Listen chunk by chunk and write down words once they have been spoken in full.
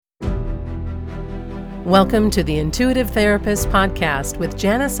Welcome to the Intuitive Therapist Podcast with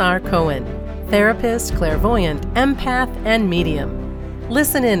Janis R. Cohen, therapist, clairvoyant, empath, and medium.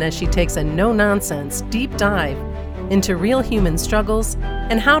 Listen in as she takes a no-nonsense deep dive into real human struggles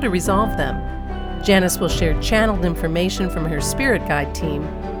and how to resolve them. Janis will share channeled information from her spirit guide team,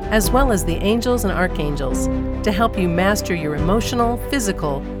 as well as the angels and archangels, to help you master your emotional,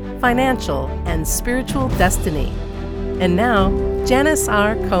 physical, financial, and spiritual destiny. And now, Janis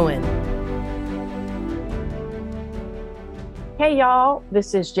R. Cohen. Hey, y'all.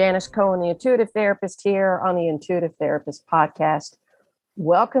 This is Janis Cohen, the Intuitive Therapist, here on the Intuitive Therapist Podcast.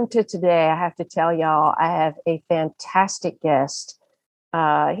 Welcome to today. I have to tell y'all, I have a fantastic guest. He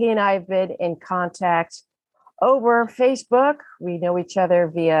and I have been in contact over Facebook. We know each other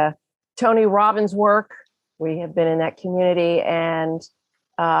via Tony Robbins' work. We have been in that community and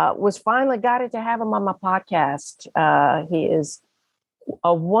was finally guided to have him on my podcast. He is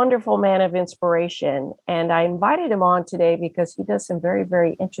a wonderful man of inspiration. And I invited him on today because he does some very,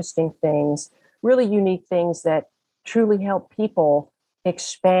 very interesting things, really unique things that truly help people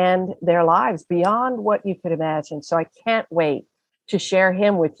expand their lives beyond what you could imagine. So I can't wait to share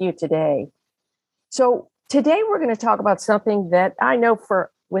him with you today. So today we're going to talk about something that I know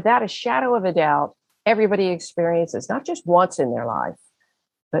for without a shadow of a doubt, everybody experiences, not just once in their life,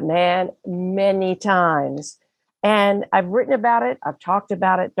 but man, many times. And I've written about it. I've talked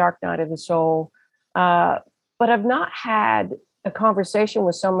about it, Dark Night of the Soul. But I've not had a conversation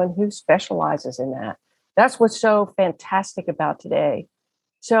with someone who specializes in that. That's what's so fantastic about today.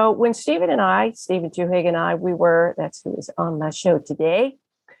 So when Stephen Twohig and I, that's who is on my show today.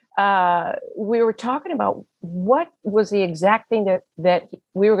 We were talking about what was the exact thing that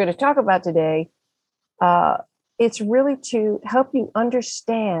we were going to talk about today. It's really to help you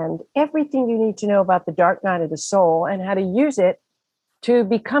understand everything you need to know about the dark night of the soul and how to use it to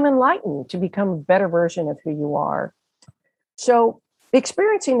become enlightened, to become a better version of who you are. So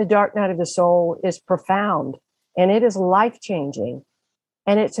experiencing the dark night of the soul is profound and it is life-changing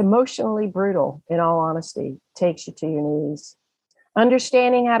and it's emotionally brutal, in all honesty. It takes you to your knees.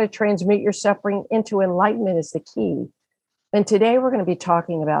 Understanding how to transmute your suffering into enlightenment is the key. And today we're going to be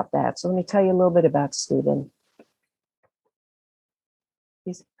talking about that. So let me tell you a little bit about Stephen.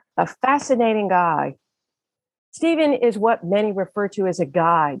 He's a fascinating guy. Stephen is what many refer to as a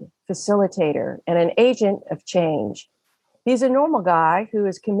guide, facilitator, and an agent of change. He's a normal guy who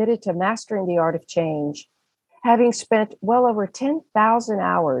is committed to mastering the art of change, having spent well over 10,000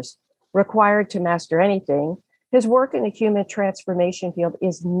 hours required to master anything. His work in the human transformation field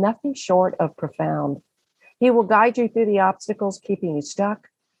is nothing short of profound. He will guide you through the obstacles keeping you stuck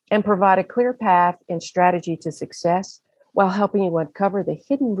and provide a clear path and strategy to success while helping you uncover the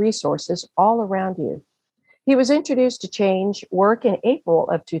hidden resources all around you. He was introduced to change work in April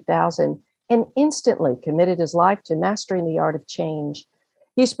of 2000 and instantly committed his life to mastering the art of change.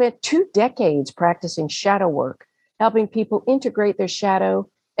 He spent 2 decades practicing shadow work, helping people integrate their shadow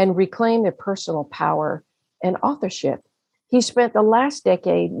and reclaim their personal power and authorship. He spent the last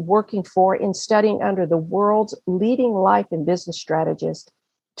decade working for and studying under the world's leading life and business strategist,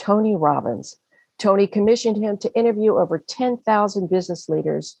 Tony Robbins. Tony commissioned him to interview over 10,000 business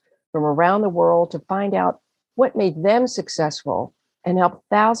leaders from around the world to find out what made them successful and help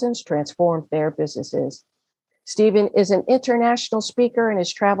thousands transform their businesses. Stephen is an international speaker and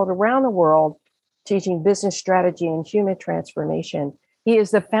has traveled around the world teaching business strategy and human transformation. He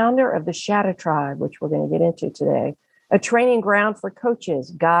is the founder of the Shadow Tribe, which we're going to get into today, a training ground for coaches,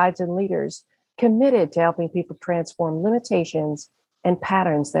 guides, and leaders committed to helping people transform limitations and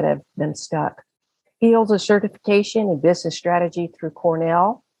patterns that have them stuck. He holds a certification in business strategy through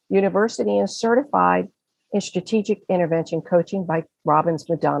Cornell University and is certified in strategic intervention coaching by Robbins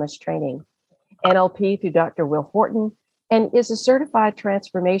Madonna's training, NLP through Dr. Will Horton, and is a certified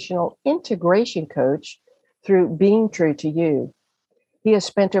transformational integration coach through Being True to You. He has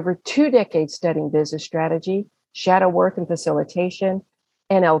spent over 2 decades studying business strategy, shadow work and facilitation,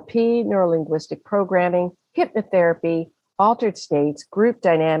 NLP, neurolinguistic programming, hypnotherapy, altered states, group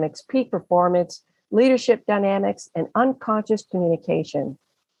dynamics, peak performance, leadership dynamics, and unconscious communication.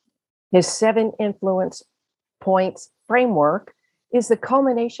 His 7 influence points framework is the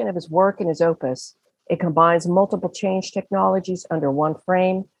culmination of his work in his opus. It combines multiple change technologies under one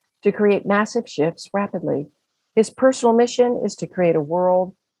frame to create massive shifts rapidly. His personal mission is to create a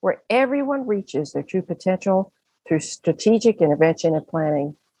world where everyone reaches their true potential through strategic intervention and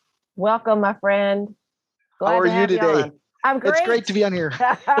planning. Welcome, my friend. Glad How are you today? I'm great. It's great to be on here.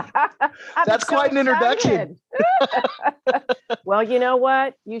 That's quite an introduction. Well, you know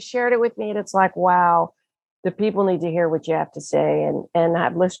what? You shared it with me and it's like, wow, the people need to hear what you have to say and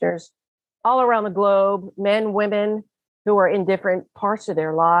have listeners all around the globe, men, women who are in different parts of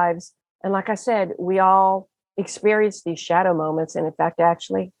their lives. And like I said, we all experience these shadow moments. And in fact,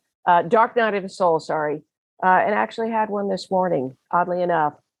 actually, dark night of the soul, sorry. And actually had one this morning, oddly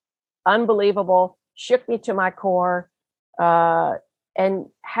enough. Unbelievable, shook me to my core, and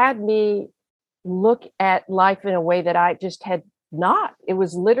had me look at life in a way that I just had not. It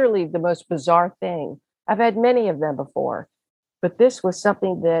was literally the most bizarre thing. I've had many of them before, but this was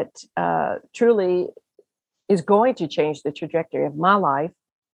something that truly is going to change the trajectory of my life.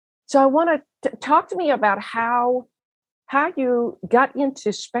 So I want to talk to me about how you got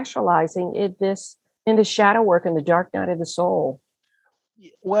into specializing in the shadow work and the dark night of the soul.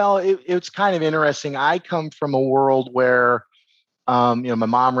 Well, it's kind of interesting. I come from a world where, my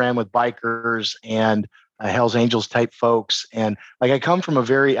mom ran with bikers and Hell's Angels type folks. And like, I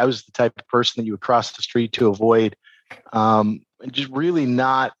was the type of person that you would cross the street to avoid, just really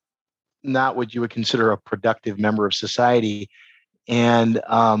not what you would consider a productive member of society. And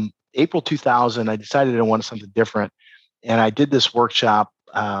April 2000, I decided I wanted something different. And I did this workshop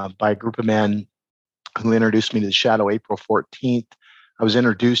by a group of men who introduced me to the shadow April 14th. I was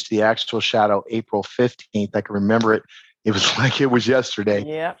introduced to the actual shadow April 15th. I can remember it. It was like it was yesterday.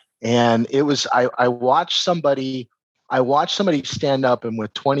 Yeah. And it was, I watched somebody stand up, and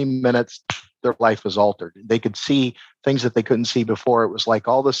with 20 minutes, their life was altered. They could see things that they couldn't see before. It was like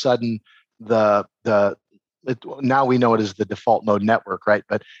all of a sudden now we know it as the default mode network, right?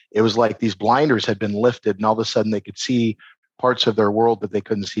 But it was like these blinders had been lifted, and all of a sudden they could see parts of their world that they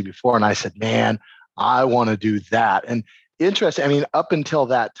couldn't see before. And I said, man, I want to do that. And interesting. I mean, up until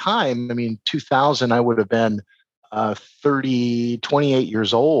that time, 2000, I would have been 28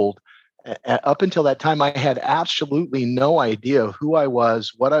 years old. Up until that time, I had absolutely no idea who I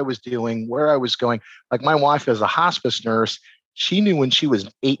was, what I was doing, where I was going. Like, my wife is a hospice nurse. She knew when she was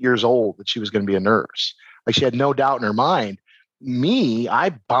 8 years old that she was going to be a nurse. Like, she had no doubt in her mind. Me, I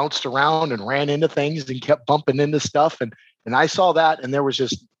bounced around and ran into things and kept bumping into stuff. And I saw that, and there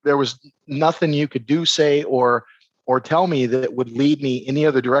was nothing you could do, say, or tell me that would lead me any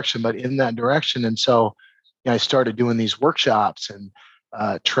other direction but in that direction. And so, I started doing these workshops and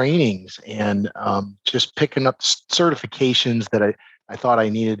trainings, and just picking up certifications that I thought I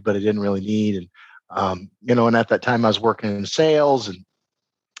needed, but I didn't really need. And, and at that time I was working in sales, and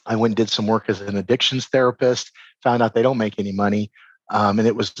I went and did some work as an addictions therapist, found out they don't make any money. And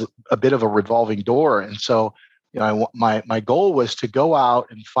it was a bit of a revolving door. And so, my goal was to go out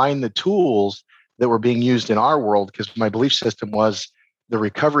and find the tools that were being used in our world, because my belief system was the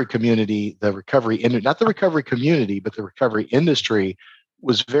recovery community, not the recovery community, but the recovery industry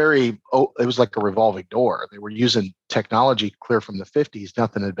was it was like a revolving door. They were using technology clear from the 50s.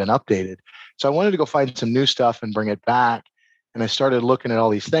 Nothing had been updated. So I wanted to go find some new stuff and bring it back. And I started looking at all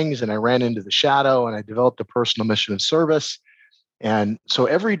these things, and I ran into the shadow, and I developed a personal mission of service. And so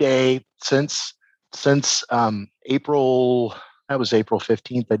every day since April, that was April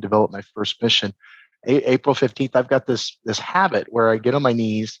 15th, I developed my first mission. April 15th, I've got this habit where I get on my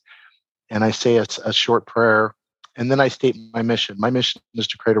knees and I say a short prayer, and then I state my mission. My mission is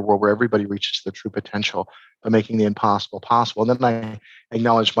to create a world where everybody reaches their true potential by making the impossible possible. And then I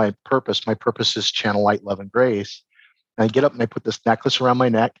acknowledge my purpose. My purpose is channel light, love, and grace. And I get up and I put this necklace around my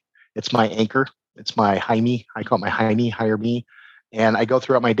neck. It's my anchor. It's my high me. I call it my high me, higher me. And I go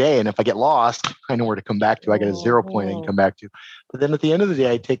throughout my day. And if I get lost, I know where to come back to. I got a 0 point I can come back to. But then at the end of the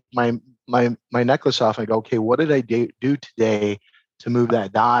day, I take my necklace off and I go, okay, what did I do today to move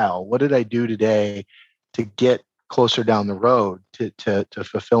that dial? What did I do today to get closer down the road to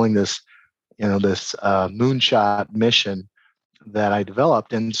fulfilling this, this moonshot mission that I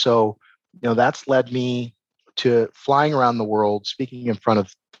developed? And so, that's led me to flying around the world, speaking in front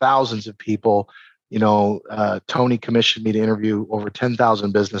of thousands of people. Tony commissioned me to interview over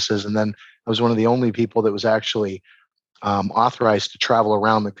 10,000 businesses. And then I was one of the only people that was actually authorized to travel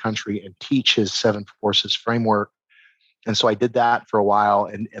around the country and teach his 7 forces framework. And so I did that for a while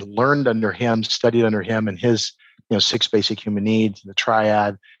and learned under him, studied under him and his, 6 basic human needs, the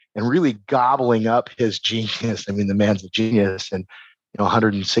triad, and really gobbling up his genius. I mean, the man's a genius, and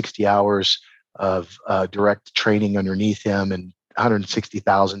 160 hours of direct training underneath him, and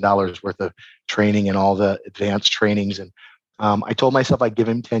 $160,000 worth of training and all the advanced trainings. And I told myself I'd give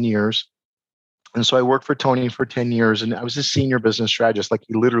him 10 years. And so I worked for Tony for 10 years, and I was a senior business strategist. Like,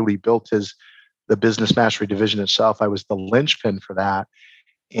 he literally built the business mastery division itself. I was the linchpin for that.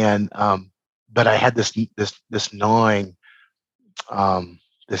 And, but I had this gnawing,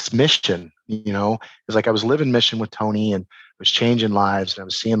 this mission, it's like I was living mission with Tony, and I was changing lives, and I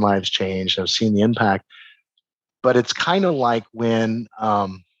was seeing lives change, and I was seeing the impact. But it's kind of like when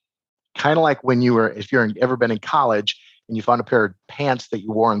kind of like when if you're ever been in college and you found a pair of pants that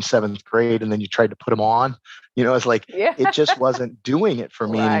you wore in seventh grade and then you tried to put them on, it's like, Yeah. it just wasn't doing it for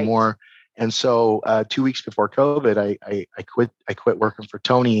me Right. anymore. And so 2 weeks before COVID, I quit working for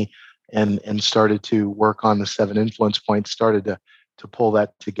Tony and started to work on the 7 influence points, started to pull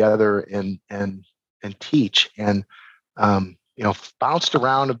that together and teach, and bounced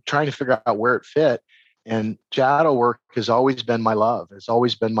around of trying to figure out where it fit. And shadow work has always been my love. It's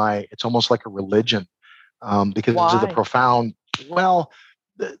always been it's almost like a religion, because Why? of the profound. Well,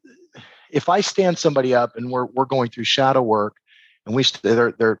 if I stand somebody up and we're going through shadow work, and we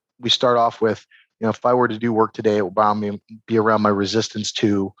start off with, if I were to do work today, it would be around my resistance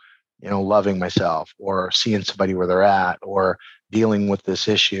to, loving myself or seeing somebody where they're at or dealing with this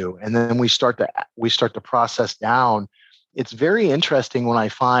issue. And then we start to process down. It's very interesting when I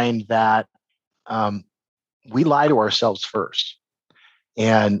find that we lie to ourselves first.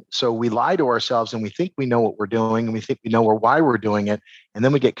 And so we lie to ourselves and we think we know what we're doing and we think we know why we're doing it. And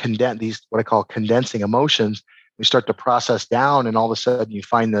then we get these, what I call condensing emotions. We start to process down, and all of a sudden you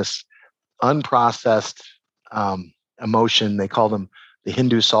find this unprocessed emotion. They call them, the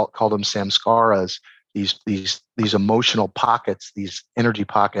Hindu salt called them samskaras, these emotional pockets, these energy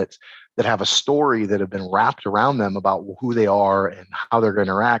pockets that have a story that have been wrapped around them about who they are and how they're going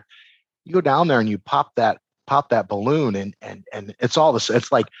to interact. You go down there and you pop that balloon, and it's all this.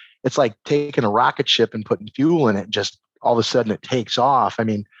 It's like taking a rocket ship and putting fuel in it. Just all of a sudden it takes off. I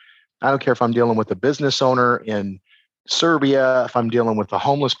mean, I don't care if I'm dealing with a business owner in Serbia, if I'm dealing with a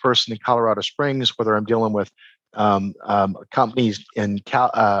homeless person in Colorado Springs, whether I'm dealing with companies in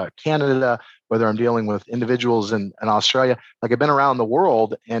Canada, whether I'm dealing with individuals in Australia. Like, I've been around the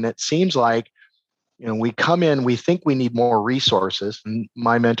world, and it seems like, we come in, we think we need more resources. And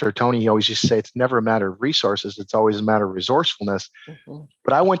my mentor, Tony, he always used to say, it's never a matter of resources. It's always a matter of resourcefulness. Mm-hmm.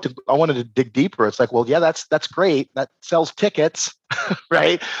 But I wanted to dig deeper. It's like, well, yeah, that's great. That sells tickets,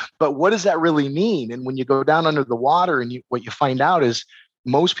 right? But what does that really mean? And when you go down under the water, and what you find out is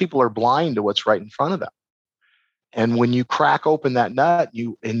most people are blind to what's right in front of them. And when you crack open that nut,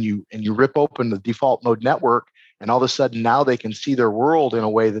 you rip open the default mode network, and all of a sudden now they can see their world in a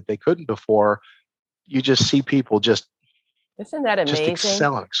way that they couldn't before. You just see people just, isn't that amazing? Just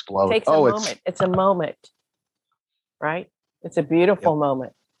excel and explode. Takes a moment. It's a moment, right? It's a beautiful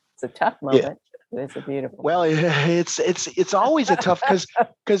moment. It's a tough moment. Yeah. It's a beautiful. Well, it's always a tough,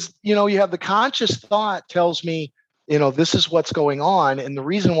 because you have the conscious thought tells me, this is what's going on, and the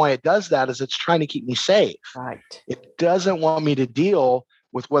reason why it does that is it's trying to keep me safe. Right. It doesn't want me to deal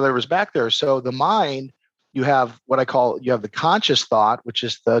with whatever's back there. So the mind, you have the conscious thought, which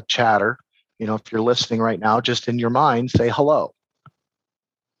is the chatter. If you're listening right now, just in your mind, say hello.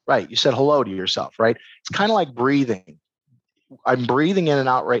 Right. You said hello to yourself, right? It's kind of like breathing. I'm breathing in and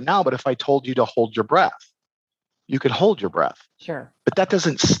out right now, but if I told you to hold your breath, you can hold your breath. Sure. But that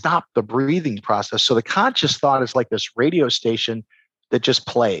doesn't stop the breathing process. So the conscious thought is like this radio station that just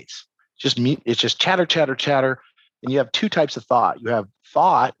plays. It's just chatter, chatter, chatter. And you have 2 types of thought. You have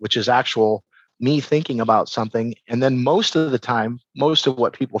thought, which is actual me thinking about something. And then most of the time, most of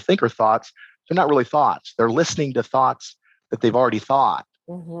what people think are thoughts, they're not really thoughts. They're listening to thoughts that they've already thought.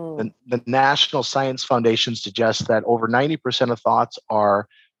 Mm-hmm. The National Science Foundation suggests that over 90% of thoughts are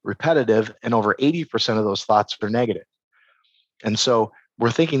repetitive, and over 80% of those thoughts are negative. And so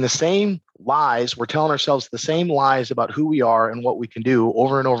we're thinking the same lies. We're telling ourselves the same lies about who we are and what we can do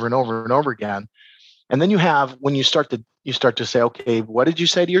over and over and over and over again. And then when you start to say, okay, what did you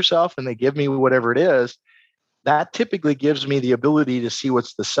say to yourself? And they give me whatever it is. That typically gives me the ability to see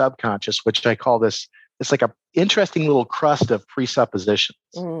what's the subconscious, which I call this. It's like a interesting little crust of presuppositions.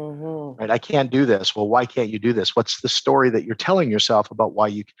 Mm-hmm. Right? I can't do this. Well, why can't you do this? What's the story that you're telling yourself about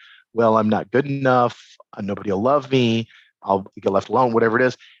why I'm not good enough. Nobody will love me. I'll get left alone, whatever it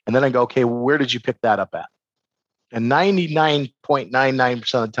is. And then I go, okay, where did you pick that up at? And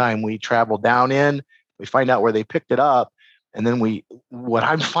 99.99% of the time we travel down in, we find out where they picked it up. And then what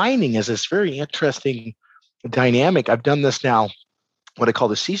I'm finding is this very interesting dynamic. I've done this now, what I call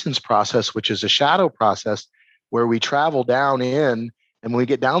the seasons process, which is a shadow process where we travel down in, and when we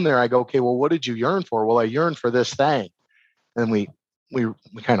get down there, I go, okay, well, what did you yearn for? Well, I yearn for this thing. And we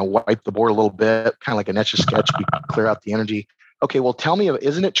kind of wipe the board a little bit, kind of like an etch a sketch. We clear out the energy. Okay, well, tell me,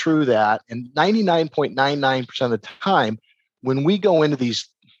 isn't it true that, and 99.99% of the time, when we go into these,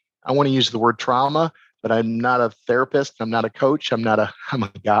 I want to use the word trauma, but I'm not a therapist. I'm not a coach. I'm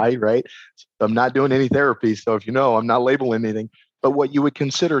a guy, right? So I'm not doing any therapy. So if I'm not labeling anything. But what you would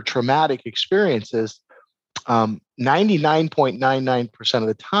consider traumatic experiences, 99.99% of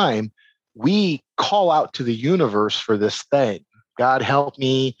the time, we call out to the universe for this thing. God, help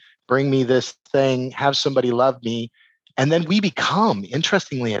me, bring me this thing, have somebody love me. And then we become,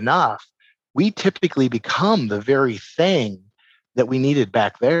 interestingly enough, we typically become the very thing that we needed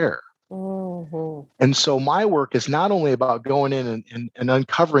back there. Mm-hmm. And so my work is not only about going in and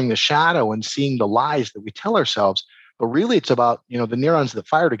uncovering the shadow and seeing the lies that we tell ourselves, but really it's about, the neurons that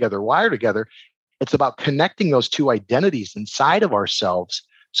fire together, wire together. It's about connecting those two identities inside of ourselves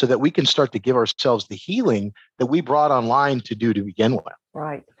so that we can start to give ourselves the healing that we brought online to do to begin with.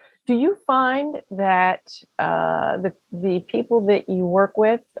 Right. Do you find that the people that you work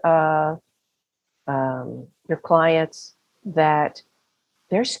with, your clients, that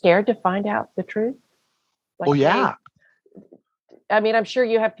they're scared to find out the truth? Oh, yeah. I'm sure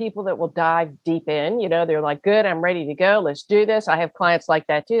you have people that will dive deep in, they're like, good, I'm ready to go. Let's do this. I have clients like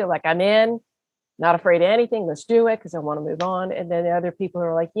that too. Like, I'm in, not afraid of anything. Let's do it because I want to move on. And then the other people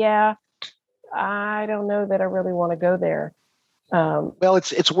are like, yeah, I don't know that I really want to go there. Well,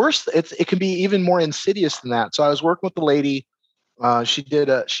 it's worse. It can be even more insidious than that. So I was working with the lady. She did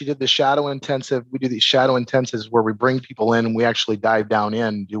the shadow intensive. We do these shadow intensives where we bring people in and we actually dive down in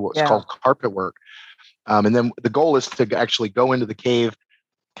and do what's called carpet work. And then the goal is to actually go into the cave,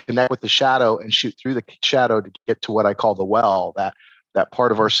 connect with the shadow, and shoot through the shadow to get to what I call the well, that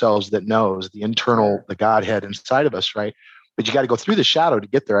part of ourselves that knows the internal, the Godhead inside of us, right? But you got to go through the shadow to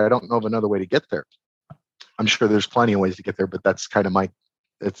get there. I don't know of another way to get there. I'm sure there's plenty of ways to get there, but that's kind of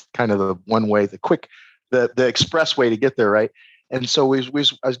it's kind of the one way, the express way to get there, right? And so I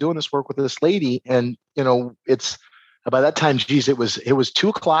was doing this work with this lady, and it's by that time, geez, it was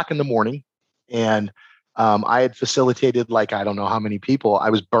 2:00 in the morning, and I had facilitated like I don't know how many people.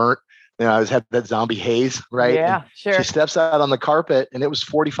 I was burnt. I had that zombie haze, right? Yeah, and sure. She steps out on the carpet, and it was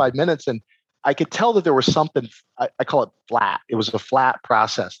 45 minutes, and I could tell that there was something. I call it flat. It was a flat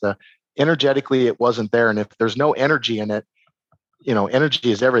process. Energetically, it wasn't there, and if there's no energy in it, energy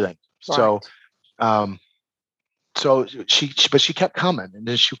is everything. Right. So she kept coming, and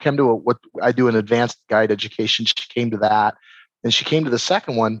then she came to what I do in advanced guide education. She came to that, and she came to the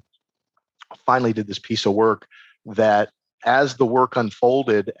second one. Finally, did this piece of work that, as the work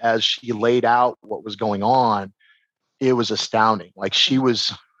unfolded, as she laid out what was going on, it was astounding. Like she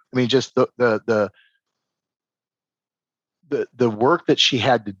was, just the work that she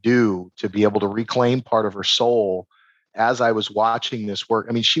had to do to be able to reclaim part of her soul. As I was watching this work,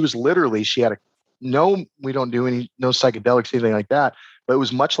 she was literally, she had we don't do no psychedelics, anything like that, but it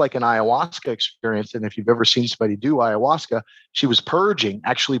was much like an ayahuasca experience. And if you've ever seen somebody do ayahuasca, she was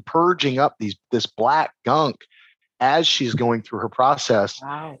actually purging up this black gunk as she's going through her process.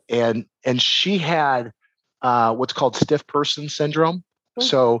 Wow. And she had what's called stiff person syndrome. Mm-hmm.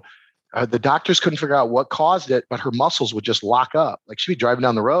 So the doctors couldn't figure out what caused it, but her muscles would just lock up. Like she'd be driving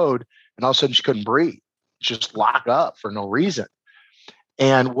down the road and all of a sudden she couldn't breathe, just lock up for no reason.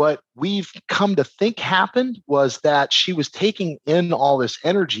 And what we've come to think happened was that she was taking in all this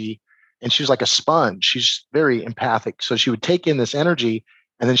energy, and she was like a sponge. She's very empathic. So she would take in this energy,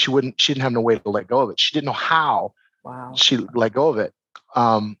 and then she didn't have no way to let go of it. She didn't know how she let go of it.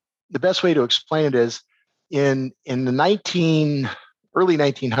 The best way to explain it is in the early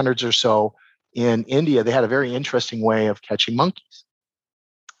 1900s or so in India, they had a very interesting way of catching monkeys.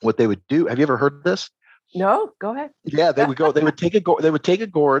 What they would do, have you ever heard of this? No, go ahead. Yeah, they would take a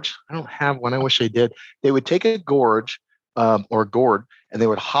gorge. I don't have one. I wish I did. They would take a gorge or a gourd, and they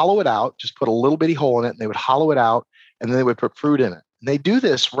would hollow it out, just put a little bitty hole in it, and they would hollow it out, and then they would put fruit in it. And they do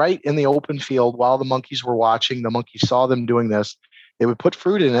this right in the open field while the monkeys were watching. The monkeys saw them doing this. They would put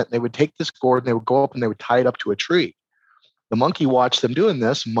fruit in it. They would take this gourd, and they would go up and they would tie it up to a tree. The monkey watched them doing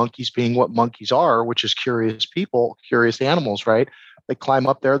this, monkeys being what monkeys are, which is curious people, curious animals, right? They climb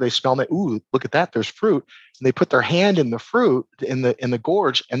up there, they smell it. Ooh, look at that, there's fruit. And they put their hand in the fruit in the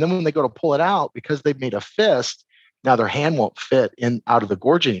gorge. And then when they go to pull it out, because they've made a fist, now their hand won't fit out of the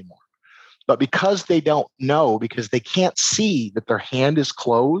gorge anymore. But because they don't know, because they can't see that their hand is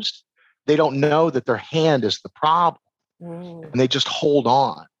closed, they don't know that their hand is the problem. And they just hold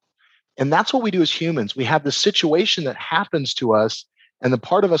on. And that's what we do as humans. We have this situation that happens to us, and the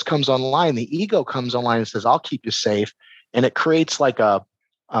part of us comes online, the ego comes online and says, I'll keep you safe. And it creates like a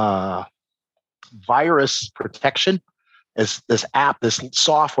virus protection, as this app, this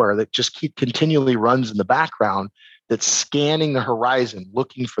software that just continually runs in the background, that's scanning the horizon,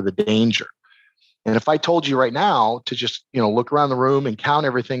 looking for the danger. And if I told you right now to just look around the room and count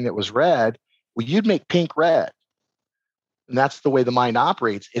everything that was red, well, you'd make pink red. And that's the way the mind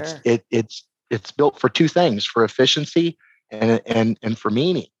operates. Sure. It's built for two things: for efficiency and for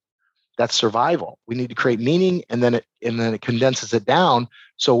meaning. That's survival. We need to create meaning, and then it condenses it down.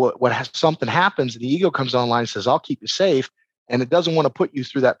 So something happens, the ego comes online and says, "I'll keep you safe," and it doesn't want to put you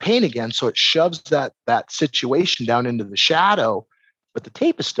through that pain again. So it shoves that situation down into the shadow, but the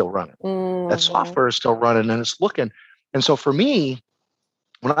tape is still running. That software is still running and it's looking. And so for me,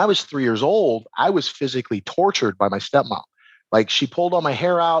 when I was 3 years old, I was physically tortured by my stepmom. Like she pulled all my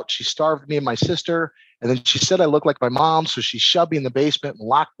hair out. She starved me and my sister. And then she said I looked like my mom. So she shoved me in the basement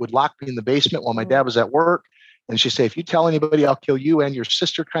and would lock me in the basement while my dad was at work. And she'd say, if you tell anybody, I'll kill you and your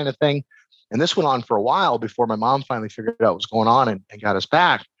sister, kind of thing. And this went on for a while before my mom finally figured out what was going on and got us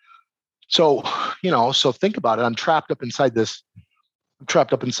back. So, so think about it. I'm trapped up inside this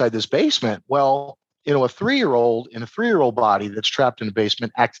basement. Well, a 3-year-old in a 3-year-old body that's trapped in a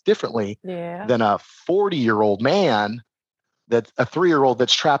basement acts differently than a 40-year-old man. That a 3-year-old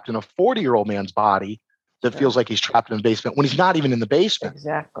that's trapped in a 40-year-old man's body that feels like he's trapped in a basement when he's not even in the basement.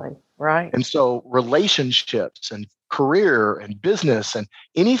 Exactly. Right. And so relationships and career and business and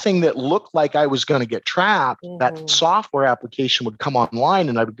anything that looked like I was going to get trapped, that software application would come online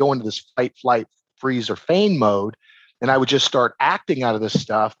and I would go into this fight, flight, freeze, or feign mode. And I would just start acting out of this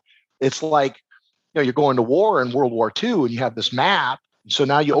stuff. It's like, you're going to war in World War II and you have this map. So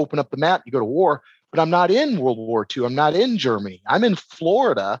now you open up the map, you go to war, but I'm not in World War II. I'm not in Germany. I'm in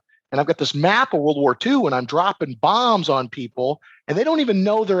Florida and I've got this map of World War II and I'm dropping bombs on people and they don't even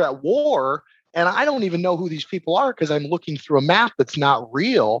know they're at war. And I don't even know who these people are because I'm looking through a map that's not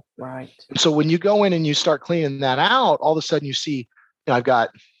real. Right. And so when you go in and you start cleaning that out, all of a sudden you see, I've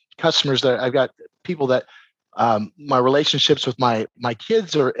got customers I've got people that my relationships with my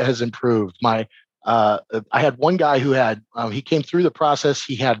kids has improved. I had one guy who had, he came through the process.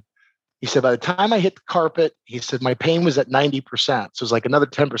 He said, by the time I hit the carpet, he said, my pain was at 90%. So it's like another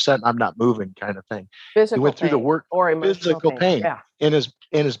 10%, I'm not moving kind of thing. Physical he went through pain the work or emotional physical pain in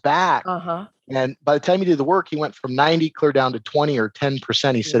his back. And by the time he did the work, he went from 90 clear down to 20 or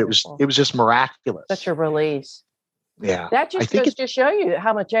 10%. He said it was just miraculous. Such a release. Yeah. That just goes to show you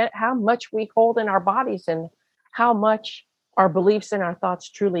how much we hold in our bodies and how much our beliefs and our thoughts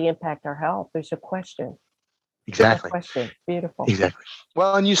truly impact our health. There's a question. Exactly. Beautiful. Exactly.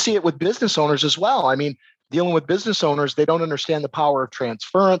 Well, and you see it with business owners as well. I mean, dealing with business owners, they don't understand the power of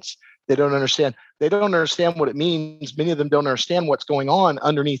transference. They don't understand what it means. Many of them don't understand what's going on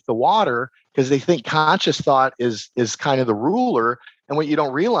underneath the water because they think conscious thought is kind of the ruler. And what you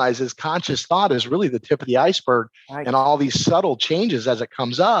don't realize is conscious thought is really the tip of the iceberg and all these subtle changes as it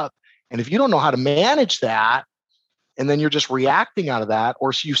comes up. And if you don't know how to manage that, and then you're just reacting out of that,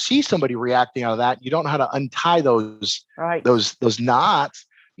 or you see somebody reacting out of that, you don't know how to untie those knots.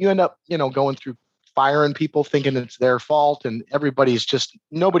 You end up, going through firing people, thinking it's their fault, and everybody's just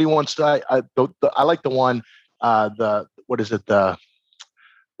nobody wants to. I like the one, the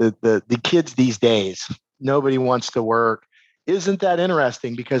kids these days. Nobody wants to work. Isn't that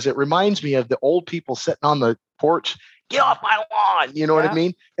interesting? Because it reminds me of the old people sitting on the porch. Get off my lawn. You know what I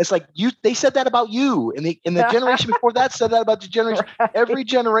mean? It's like they said that about you. And the generation before that said that about the generation. Every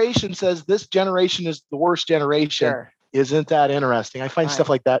generation says this generation is the worst generation. Sure. Isn't that interesting? I find stuff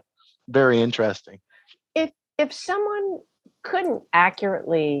like that very interesting. If someone couldn't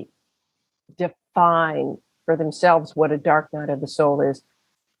accurately define for themselves what a dark night of the soul is,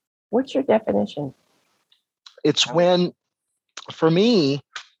 what's your definition? It's when, for me,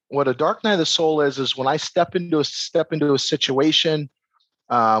 what a dark night of the soul is when I step into a situation,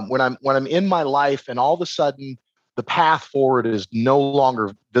 when I'm in my life, and all of a sudden the path forward is no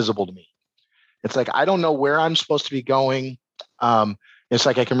longer visible to me. It's like I don't know where I'm supposed to be going. It's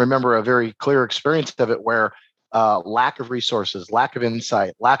like I can remember a very clear experience of it where lack of resources, lack of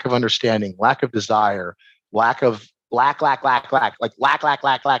insight, lack of understanding, lack of desire, lack. It's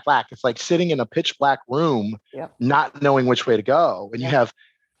like sitting in a pitch black room, not knowing which way to go. And you have,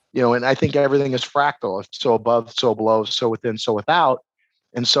 and I think everything is fractal. So above, so below, so within, so without.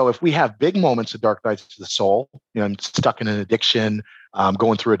 And so if we have big moments of dark nights of the soul, I'm stuck in an addiction,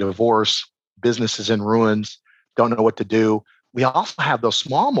 going through a divorce, business is in ruins, don't know what to do. We also have those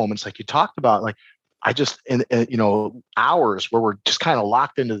small moments like you talked about, like I just, hours where we're just kind of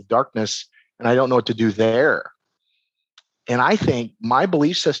locked into the darkness and I don't know what to do there. And I think my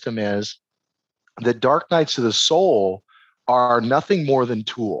belief system is that dark nights of the soul are nothing more than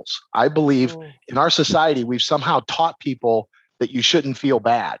tools. I believe in our society, we've somehow taught people that you shouldn't feel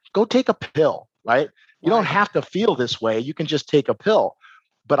bad. Go take a pill, right? You don't have to feel this way. You can just take a pill.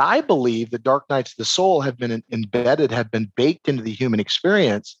 But I believe the dark nights of the soul have been have been baked into the human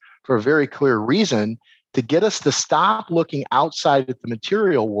experience for a very clear reason, to get us to stop looking outside at the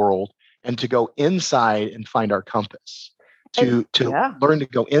material world and to go inside and find our compass. To learn to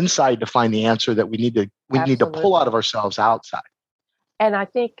go inside to find the answer that we need to pull out of ourselves outside. And I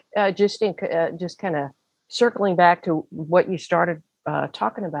think just kind of circling back to what you started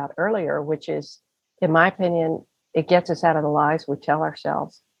talking about earlier, which is, in my opinion, it gets us out of the lies we tell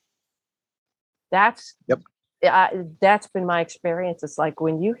ourselves. That's Yep. That's been my experience. It's like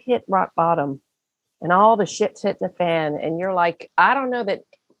when you hit rock bottom and all the shit's hitting the fan, and you're like, I don't know that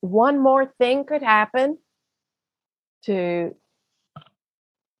one more thing could happen to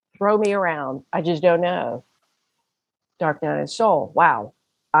throw me around. I just don't know. Dark night of the soul. Wow.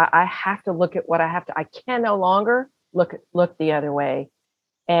 I have to look at what I have to. I can no longer look the other way,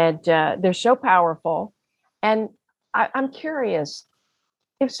 and they're so powerful. And I'm curious,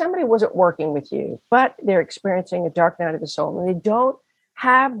 if somebody wasn't working with you, but they're experiencing a dark night of the soul, and they don't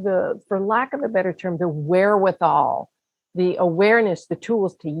have the, for lack of a better term, the wherewithal, the awareness, the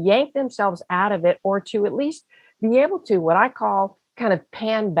tools to yank themselves out of it, or to at least be able to, what I call, kind of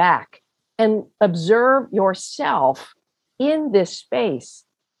pan back and observe yourself in this space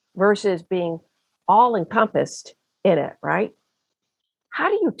versus being all encompassed in it, right? How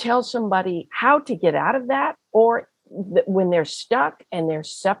do you tell somebody how to get out of that? Or when they're stuck and they're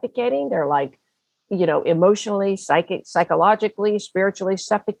suffocating, they're like, emotionally, psychologically, spiritually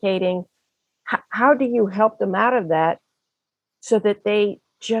suffocating. How do you help them out of that so that they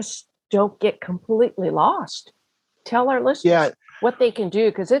just don't get completely lost? Tell our listeners what they can do,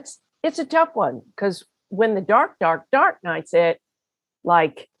 because it's a tough one. Because when the dark nights hit,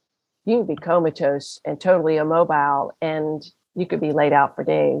 like, you can be comatose and totally immobile, and you could be laid out for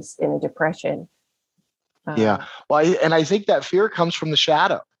days in a depression. Yeah. Well, and I think that fear comes from the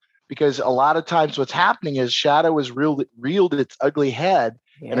shadow, because a lot of times what's happening is shadow is reeled its ugly head,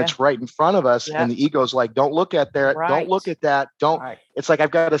 and it's right in front of us. And the ego's like, don't look at that. Right. Don't look at that. Don't. Right. It's like, I've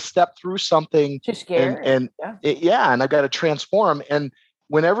got to step through something. Too scary. And I've got to transform. And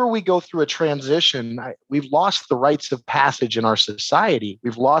whenever we go through a transition, we've lost the rites of passage in our society.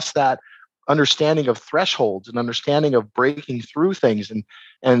 We've lost that understanding of thresholds and understanding of breaking through things.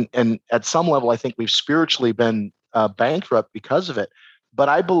 And at some level, I think we've spiritually been bankrupt because of it. But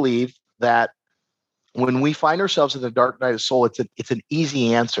I believe that when we find ourselves in the dark night of the soul, it's an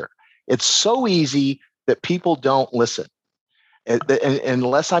easy answer. It's so easy that people don't listen. And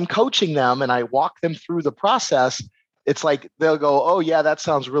unless I'm coaching them and I walk them through the process, it's like they'll go, oh yeah, that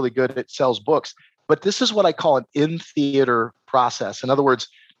sounds really good. It sells books. But this is what I call an in-theater process. In other words,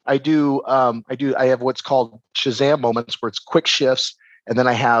 I have what's called Shazam moments, where it's quick shifts. And then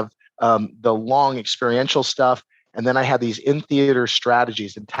I have the long experiential stuff. And then I have these in-theater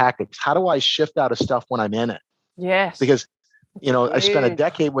strategies and tactics. How do I shift out of stuff when I'm in it? Yes. Because, I spent a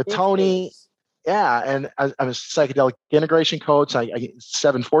decade with Tony. Yeah. And I'm a psychedelic integration coach. I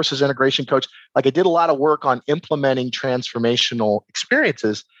 7 Forces integration coach. Like, I did a lot of work on implementing transformational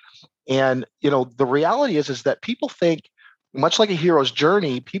experiences. And, the reality is that people think, much like a hero's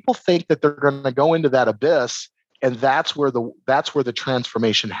journey, people think that they're going to go into that abyss, and that's where the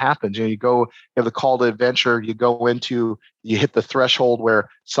transformation happens. You have the call to adventure, you hit the threshold where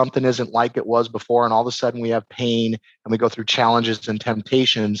something isn't like it was before, and all of a sudden we have pain, and we go through challenges and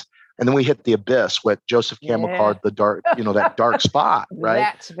temptations, and then we hit the abyss, what Joseph Campbell called the dark, that dark spot, right?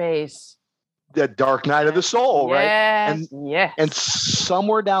 That space. The dark night of the soul, right? And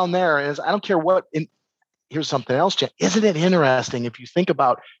somewhere down there, and I don't care what. Here's something else, Jen. Isn't it interesting if you think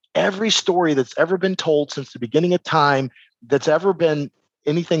about every story that's ever been told since the beginning of time, that's ever been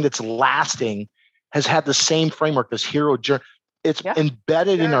anything that's lasting, has had the same framework, this hero journey. It's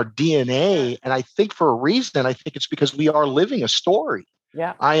embedded in our DNA. And I think for a reason, I think it's because we are living a story.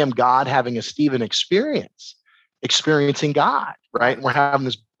 Yeah. I am God having a Stephen experience, experiencing God, right? And we're having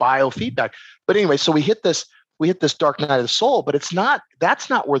this biofeedback. But anyway, so we hit this dark night of the soul, but that's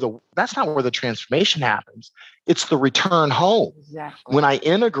not where the transformation happens. It's the return home. Exactly. When I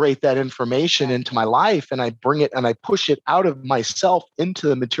integrate that information into my life, and I bring it and I push it out of myself into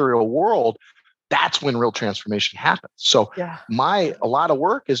the material world, that's when real transformation happens. So a lot of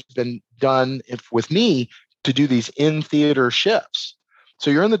work has been done with me to do these in-theater shifts. So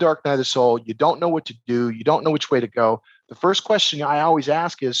you're in the dark night of the soul, you don't know what to do, you don't know which way to go. The first question I always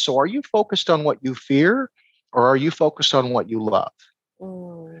ask is, so are you focused on what you fear, or are you focused on what you love?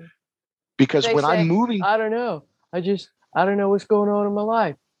 Because when I'm moving, I don't know. I don't know what's going on in my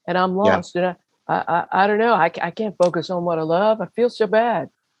life, and I'm lost. And I don't know. I can't focus on what I love. I feel so bad.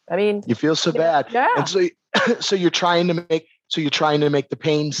 I mean, you feel so bad. Yeah. And so you're trying to make the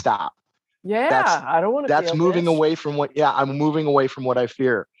pain stop. Yeah. I don't want to. That's moving away from what. Yeah, I'm moving away from what I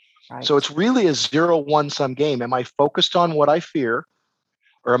fear. Right. So it's really a 0-1 sum game. Am I focused on what I fear,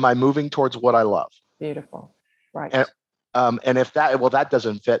 or am I moving towards what I love? Beautiful. Right. And if that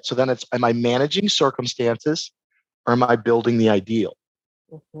doesn't fit, so then it's, am I managing circumstances, or am I building the ideal?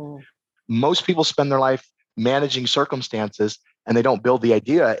 Mm-hmm. Most people spend their life managing circumstances and they don't build the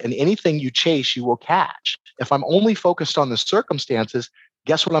idea. And anything you chase, you will catch. If I'm only focused on the circumstances,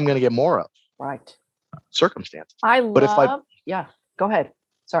 guess what I'm going to get more of? Right. Circumstances. Yeah, go ahead.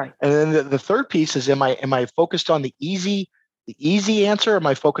 Sorry. And then the third piece is, am I focused on the easy answer? Or am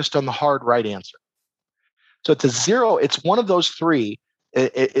I focused on the hard right answer? So it's a zero. It's one of those three.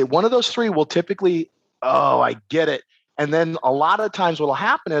 One of those three will typically, oh, I get it. And then a lot of times what will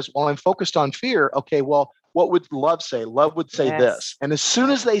happen is, well, I'm focused on fear. Okay, well, what would love say? Love would say this. And as soon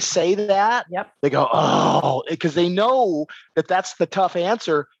as they say that, they go, oh, because they know that that's the tough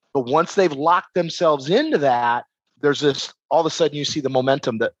answer. But once they've locked themselves into that, there's this, all of a sudden you see the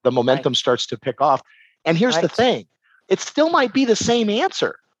momentum starts to pick off. And here's the thing. It still might be the same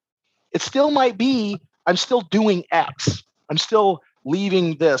answer. It still might be, I'm still doing X. I'm still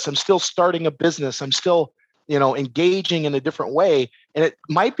leaving this. I'm still starting a business. I'm still, engaging in a different way. And it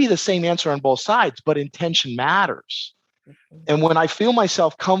might be the same answer on both sides, but intention matters. And when I feel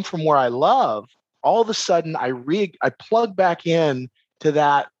myself come from where I love, all of a sudden I plug back in to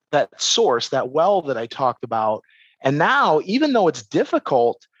that source, that well that I talked about. And now, even though it's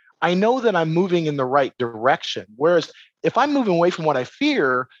difficult, I know that I'm moving in the right direction. Whereas if I'm moving away from what I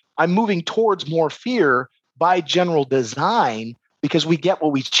fear, I'm moving towards more fear by general design, because we get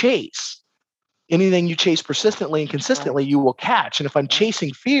what we chase. Anything you chase persistently and consistently, you will catch. And if I'm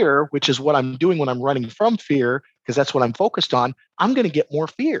chasing fear, which is what I'm doing when I'm running from fear, because that's what I'm focused on, I'm going to get more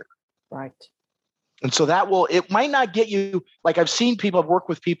fear. Right. And so it might not get you, like I've seen people, I've worked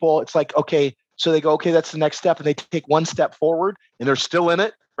with people, it's like, okay, so they go, okay, that's the next step. And they take one step forward and they're still in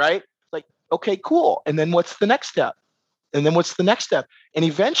it, right? Like, okay, cool. And then what's the next step? And then what's the next step? And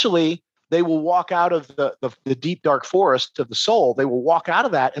eventually they will walk out of the deep, dark forest of the soul. They will walk out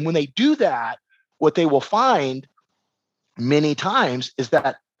of that. And when they do that, what they will find many times is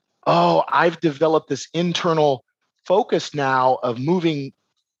that, oh, I've developed this internal focus now of moving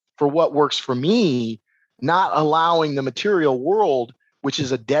for what works for me, not allowing the material world, which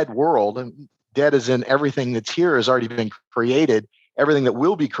is a dead world, and dead as in everything that's here has already been created. Everything that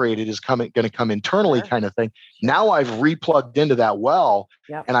will be created is going to come internally, kind of thing. Now I've replugged into that well,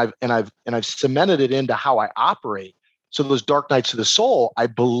 and I've cemented it into how I operate. So those dark nights of the soul, I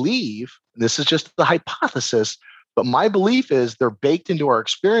believe, this is just the hypothesis, but my belief is they're baked into our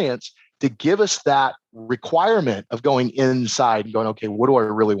experience to give us that requirement of going inside and going, okay, what do I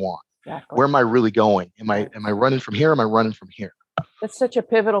really want? Exactly. Where am I really going? Am I running from here? Am I running from here? That's such a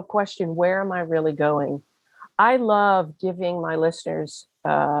pivotal question. Where am I really going? I love giving my listeners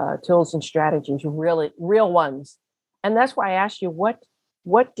tools and strategies, really real ones. And that's why I asked you,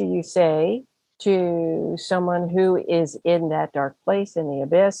 what do you say to someone who is in that dark place, in the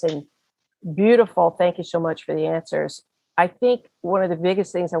abyss? And beautiful. Thank you so much for the answers. I think one of the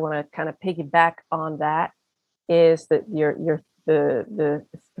biggest things I want to kind of piggyback on that is that the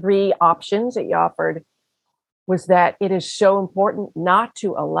three options that you offered was that it is so important not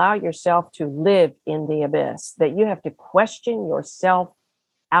to allow yourself to live in the abyss, that you have to question yourself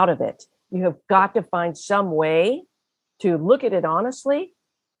out of it. You have got to find some way to look at it honestly,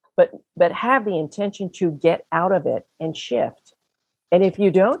 but have the intention to get out of it and shift. And if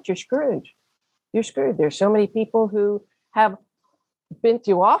you don't, you're screwed. You're screwed. There's so many people who have been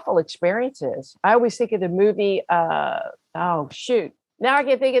through awful experiences. I always think of the movie, now I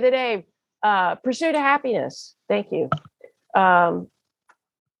can't think of the name, Pursuit of Happiness. Thank you.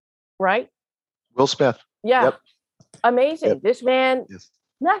 Right? Will Smith. Yeah. Yep. Amazing. Yep. This man,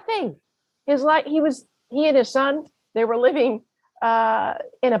 nothing. His life, he and his son, they were living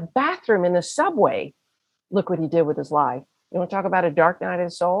in a bathroom in the subway. Look what he did with his life. You want to talk about a dark night of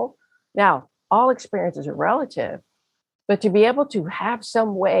the soul? Now, all experiences are relative, but to be able to have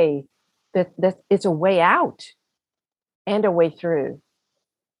some way that it's a way out and a way through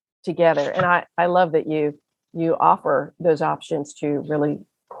together. And I love that you offer those options to really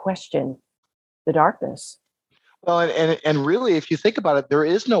question the darkness. Well, and really, if you think about it, there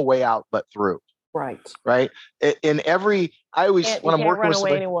is no way out but through. Right. When I'm working with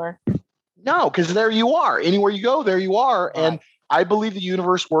somebody, anywhere. No, because there you are. Anywhere you go, there you are. Right. And I believe the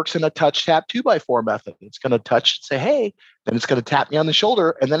universe works in a touch, tap, 2x4 method. It's going to touch and say, hey, then it's going to tap me on the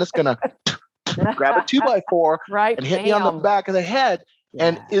shoulder, and then it's going to grab a 2x4 and hit me on the back of the head. Yeah.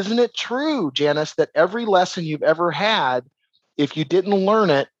 And isn't it true, Janis, that every lesson you've ever had, if you didn't learn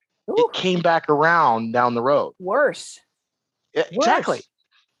it, it came back around down the road? Worse. Exactly.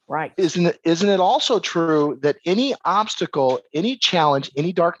 Right. Isn't it also true that any obstacle, any challenge,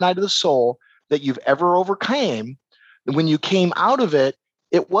 any dark night of the soul that you've ever overcame, when you came out of it,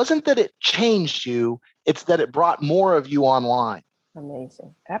 it wasn't that it changed you, it's that it brought more of you online.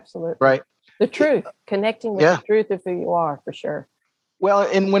 Amazing. Absolutely. Right. The truth, connecting with the truth of who you are, for sure. Well,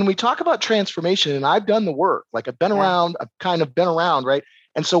 and when we talk about transformation, and I've done the work, like I've been around, I've kind of been around, right?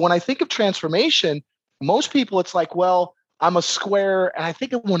 And so when I think of transformation, most people, it's like, well, I'm a square and I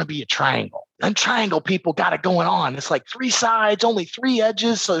think I want to be a triangle. And triangle people got it going on. It's like 3 sides, only 3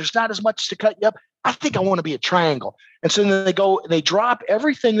 edges. So there's not as much to cut you up. I think I want to be a triangle. And so then they go and they drop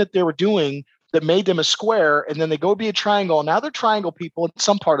everything that they were doing that made them a square. And then they go be a triangle. And now they're triangle people. And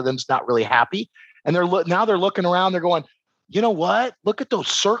some part of them is not really happy. And now they're looking around, they're going, you know what? Look at those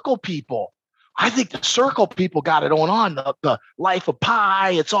circle people. I think the circle people got it going on. The life of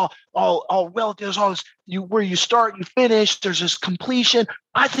pi. It's all well. There's all this. Where you start, you finish. There's this completion.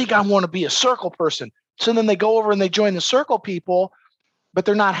 I think I want to be a circle person. So then they go over and they join the circle people, but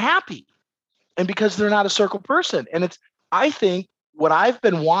they're not happy, and because they're not a circle person. And I think what I've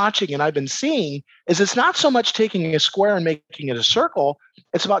been watching and I've been seeing is it's not so much taking a square and making it a circle.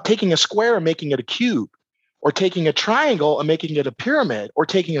 It's about taking a square and making it a cube, or taking a triangle and making it a pyramid, or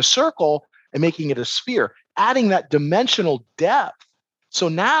taking a circle and making it a sphere, adding that dimensional depth. So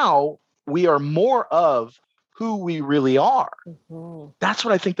now we are more of who we really are. Mm-hmm. That's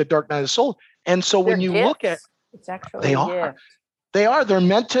what I think the dark night of the soul. And so when you look at, it's actually they're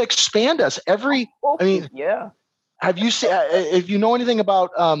meant to expand us. Have you seen, if you know anything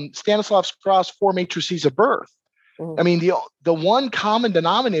about Stanislav's 4 matrices of birth? Mm-hmm. I mean, the one common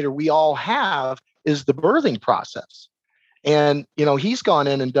denominator we all have is the birthing process. And, he's gone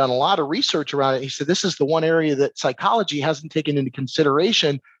in and done a lot of research around it. He said, this is the one area that psychology hasn't taken into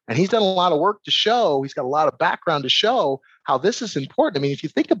consideration. And he's done a lot of work to show, he's got a lot of background to show how this is important. I mean, if you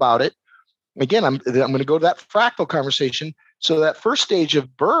think about it, again, I'm going to go to that fractal conversation. So that first stage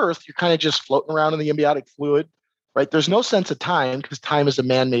of birth, you're kind of just floating around in the amniotic fluid, right? There's no sense of time because time is a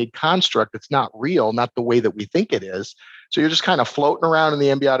man-made construct. It's not real, not the way that we think it is. So you're just kind of floating around in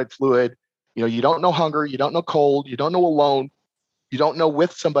the amniotic fluid. You don't know hunger, you don't know cold, you don't know alone, you don't know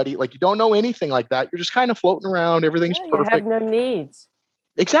with somebody, like you don't know anything like that. You're just kind of floating around. Everything's perfect. You have no needs.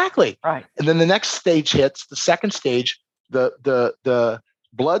 Exactly. Right. And then the next stage hits, the second stage, the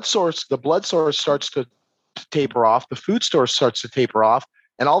blood source starts to taper off, the food source starts to taper off,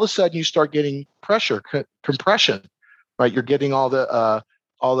 and all of a sudden you start getting pressure, compression, right? You're getting all the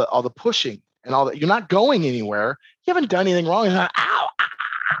pushing and all that. You're not going anywhere. You haven't done anything wrong. You're not, ow, ow,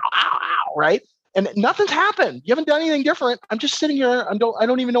 ow, ow, right? And nothing's happened. You haven't done anything different. I'm just sitting here. I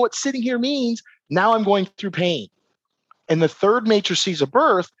don't even know what sitting here means. Now I'm going through pain. And the third matrices of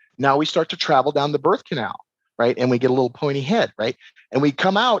birth, now we start to travel down the birth canal, right? And we get a little pointy head, right? And we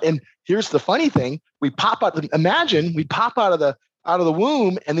come out, and here's the funny thing: we pop out. Imagine we pop out of the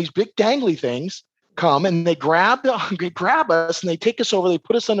womb, and these big dangly things come and they grab us and they take us over. They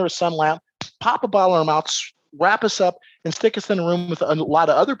put us under a sun lamp, pop a bottle in our mouth, wrap us up, and stick us in a room with a lot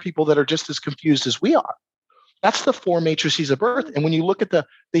of other people that are just as confused as we are. That's the 4 matrices of birth. And when you look at the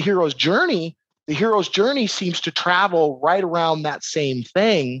hero's journey seems to travel right around that same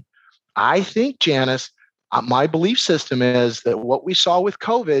thing. I think, Janis, my belief system is that what we saw with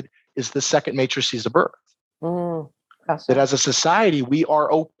COVID is the second matrices of birth. That as a society, we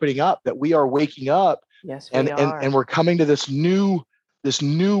are opening up, that we are waking up. Yes, and we're coming to this new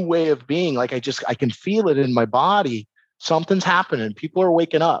way of being. Like I can feel it in my body. Something's happening. People are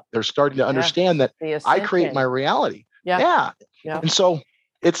waking up. They're starting to understand that I create my reality. Yeah. And so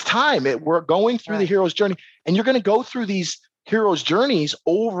it's time. We're going through the hero's journey, and you're going to go through these hero's journeys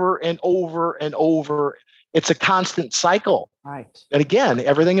over and over and over. It's a constant cycle. Right. And again,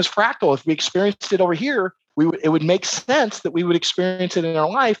 everything is fractal. If we experienced it over here, it would make sense that we would experience it in our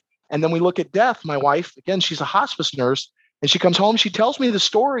life. And then we look at death. My wife, again, she's a hospice nurse, and she comes home. She tells me the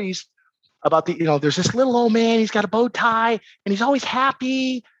stories about there's this little old man. He's got a bow tie, and he's always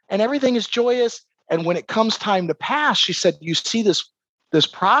happy, and everything is joyous. And when it comes time to pass, she said, you see this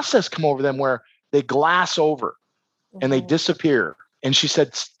process come over them where they glass over and they disappear. And she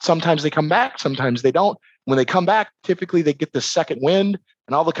said, sometimes they come back, sometimes they don't. When they come back, typically they get the second wind,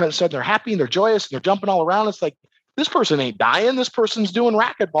 and all of a sudden they're happy and they're joyous and they're jumping all around. It's like, this person ain't dying. This person's doing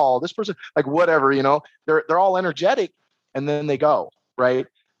racquetball. This person, like whatever, they're all energetic, and then they go, right?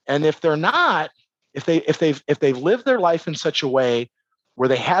 And if they're not, if they've lived their life in such a way where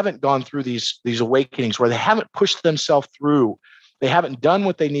they haven't gone through these awakenings, where they haven't pushed themselves through, they haven't done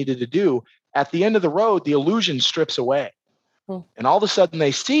what they needed to do, at the end of the road, the illusion strips away. And all of a sudden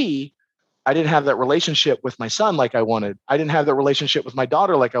they see, I didn't have that relationship with my son like I wanted. I didn't have that relationship with my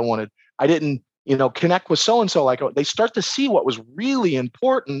daughter like I wanted. I didn't, connect with so-and-so like they start to see what was really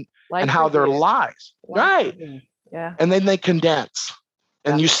important and how their lives. Right. Yeah. And then they condense.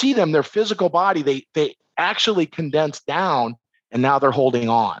 And you see them, their physical body, they actually condense down, and now they're holding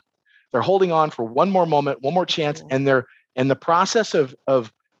on. They're holding on for one more moment, one more chance, and the process of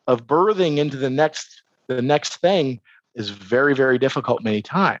birthing into the next thing is very, very difficult many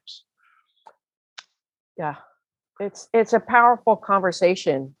times. Yeah. It's a powerful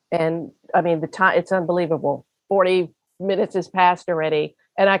conversation. And I mean, the time, it's unbelievable. 40 minutes has passed already,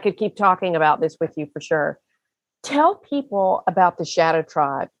 and I could keep talking about this with you for sure. Tell people about the Shadow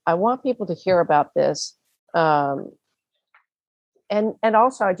Tribe. I want people to hear about this. And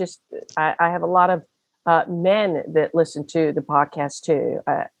also, I have a lot of men that listen to the podcast too.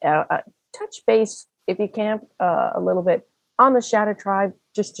 Touch base, if you can, a little bit on the Shadow Tribe,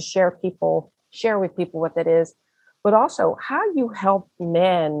 just to share with people what that is, but also how you help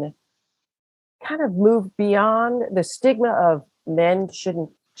men kind of move beyond the stigma of men shouldn't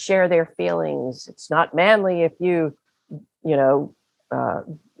share their feelings. It's not manly if you know,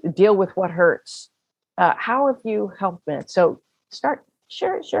 deal with what hurts. How have you helped men? So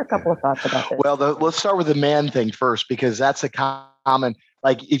share a couple of thoughts about this. Well, let's start with the man thing first, because that's a common,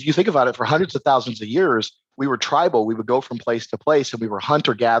 like, if you think about it, for hundreds of thousands of years, we were tribal. We would go from place to place, and we were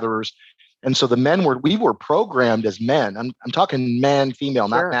hunter gatherers. And so we were programmed as men. I'm talking man, female,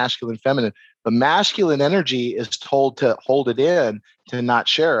 Sure. not masculine, feminine. The masculine energy is told to hold it in, to not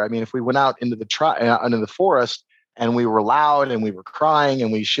share. I mean, if we went out into the forest and we were loud and we were crying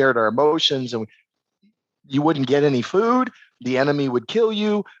and we shared our emotions, and you wouldn't get any food, the enemy would kill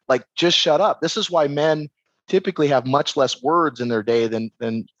you. Like, just shut up. This is why men typically have much less words in their day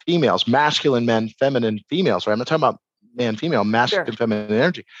than females. Masculine men, feminine females, right? I'm not talking about man, female, masculine, sure. Feminine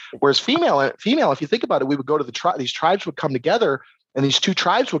energy. Whereas female, if you think about it, we would go to these tribes would come together, and these two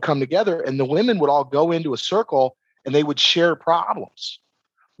tribes would come together, and the women would all go into a circle and they would share problems.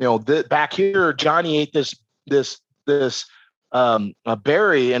 Back here, Johnny ate this a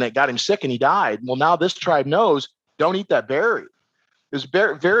berry, and it got him sick and he died. Well, now this tribe knows, don't eat that berry. There's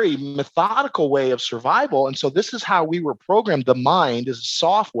a very methodical way of survival. And so this is how we were programmed. The mind is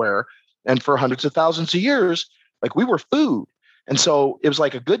software. And for hundreds of thousands of years, like, we were food. And so it was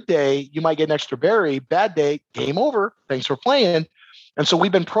like a good day, you might get an extra berry. Bad day, game over. Thanks for playing. And so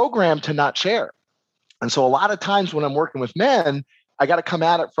we've been programmed to not share. And so a lot of times when I'm working with men, I got to come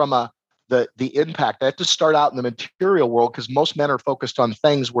at it from the impact. I have to start out in the material world, because most men are focused on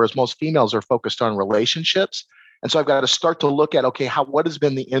things, whereas most females are focused on relationships. And so I've got to start to look at, okay, what has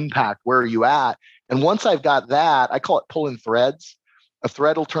been the impact? Where are you at? And once I've got that, I call it pulling threads. A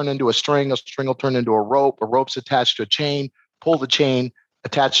thread will turn into a string will turn into a rope's attached to a chain, pull the chain,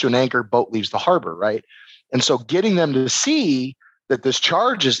 attached to an anchor, boat leaves the harbor, right? And so getting them to see that this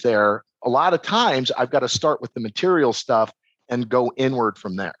charge is there, a lot of times I've got to start with the material stuff and go inward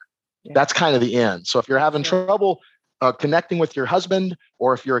from there. Yeah. That's kind of the end. So if you're having trouble connecting with your husband,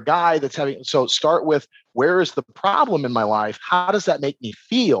 or if you're a guy so start with, where is the problem in my life? How does that make me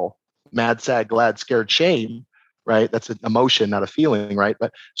feel? Mad, sad, glad, scared, shame, right? That's an emotion, not a feeling, right?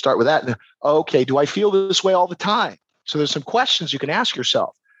 But start with that. Okay, do I feel this way all the time? So there's some questions you can ask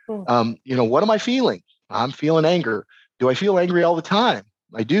yourself. What am I feeling? I'm feeling anger. Do I feel angry all the time?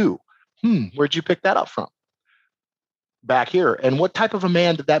 I do. Where'd you pick that up from? Back here. And what type of a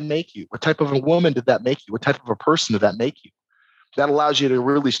man did that make you? What type of a woman did that make you? What type of a person did that make you? That allows you to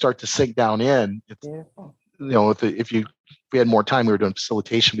really start to sink down in. It's, if we had more time, we were doing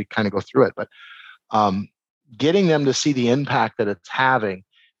facilitation, we kind of go through it, but getting them to see the impact that it's having,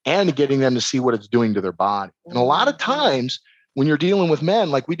 and getting them to see what it's doing to their body. And a lot of times when you're dealing with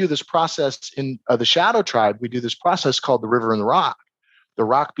men, like we do this process in the Shadow Tribe, we do this process called the river and the rock. The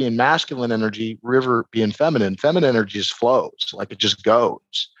rock being masculine energy, river being feminine. Feminine energy just flows, like it just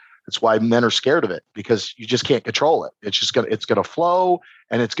goes. That's why men are scared of it, because you just can't control it. It's gonna flow,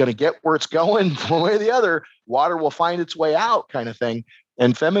 and it's gonna get where it's going one way or the other. Water will find its way out, kind of thing.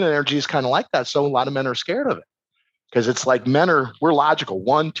 And feminine energy is kind of like that. So a lot of men are scared of it, because it's like we're logical.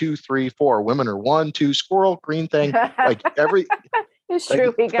 1, 2, 3, 4. Women are 1, 2, squirrel, green thing. Like every. It's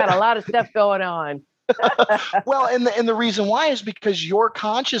true. We got a lot of stuff going on. Well, and the reason why is because your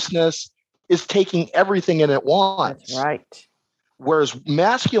consciousness is taking everything in at once. That's right. Whereas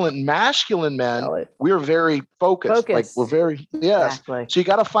masculine men, we're very focused. Like we're very, yes. Exactly. So you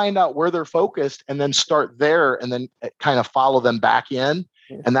got to find out where they're focused, and then start there, and then kind of follow them back in.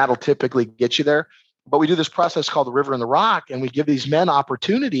 And that'll typically get you there. But we do this process called the river and the rock, and we give these men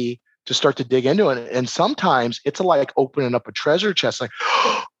opportunity to start to dig into it. And sometimes it's like opening up a treasure chest, like,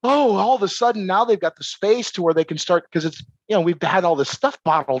 oh, all of a sudden now they've got the space to where they can start, because it's, we've had all this stuff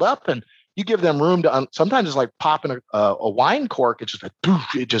bottled up, and you give them room to, sometimes it's like popping a wine cork. It's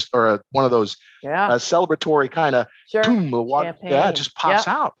just or one of those celebratory kind of, boom, it just pops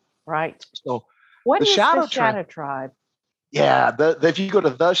out. Right. So what is the Shadow Tribe? Yeah, if you go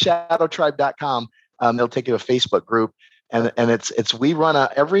to theshadowtribe.com, they'll take you to a Facebook group, and it's we run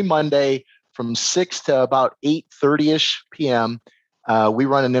every Monday from 6 to about 8:30ish p.m. We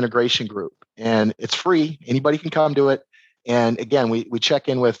run an integration group, and it's free. Anybody can come to it. And again, we check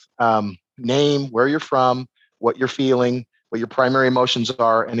in with name, where you're from, what you're feeling, what your primary emotions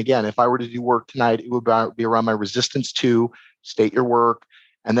are. And again, if I were to do work tonight, it would be around my resistance to state your work,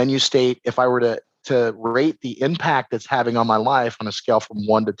 and then you state if I were to rate the impact it's having on my life on a scale from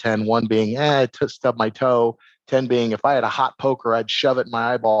 1 to 10, 1 being, I stubbed my toe, 10 being, if I had a hot poker, I'd shove it in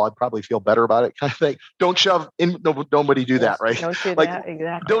my eyeball. I'd probably feel better about it kind of thing. Don't shove in. Nobody do that, right? Don't do like, that.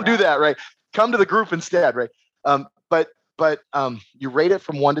 Exactly. Don't do that, right? Come to the group instead, right? But you rate it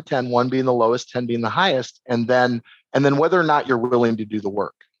from 1 to 10, 1 being the lowest, 10 being the highest, and then whether or not you're willing to do the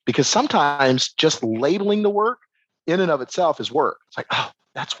work. Because sometimes just labeling the work in and of itself is work. It's like, oh,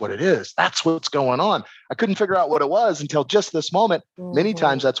 that's what it is. That's what's going on. I couldn't figure out what it was until just this moment. Many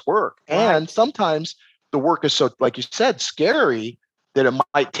times that's work. And sometimes the work is so, like you said, scary that it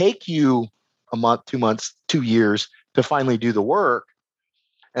might take you a month, 2 months, 2 years to finally do the work.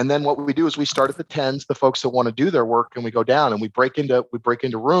 And then what we do is we start at the 10s, the folks that want to do their work, and we go down and we break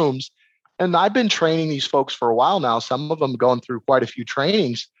into rooms. And I've been training these folks for a while now. Some of them going through quite a few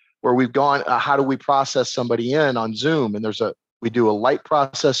trainings where we've gone, how do we process somebody in on Zoom? And we do a light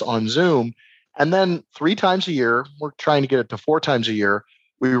process on Zoom. And then 3 times a year, we're trying to get it to 4 times a year,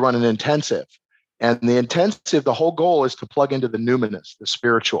 we run an intensive. And the intensive, the whole goal is to plug into the numinous, the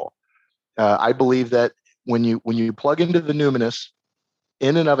spiritual. I believe that when you plug into the numinous,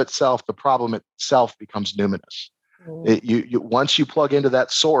 in and of itself, the problem itself becomes numinous. Once you plug into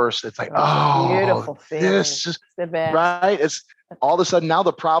that source, it's like, beautiful this is the best. Right. It's all of a sudden now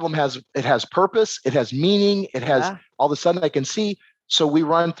the problem has purpose, it has meaning, it has all of a sudden I can see. So we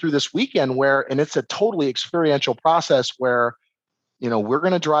run through this weekend and it's a totally experiential process where, we're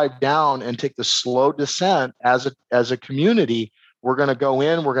going to drive down and take the slow descent as a community. We're going to go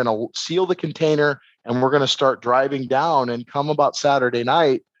in, we're going to seal the container, and we're going to start driving down. And come about Saturday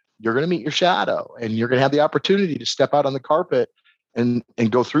night, you're going to meet your shadow, and you're going to have the opportunity to step out on the carpet and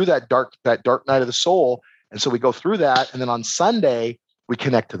go through that dark night of the soul. And so we go through that, and then on Sunday we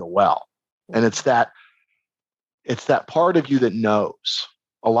connect to the well, and it's that part of you that knows.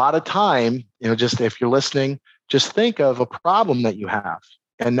 A lot of time, just if you're listening, just think of a problem that you have,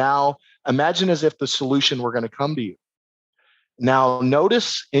 and now imagine as if the solution were going to come to you. Now,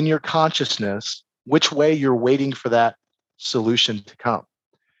 notice in your consciousness which way you're waiting for that solution to come.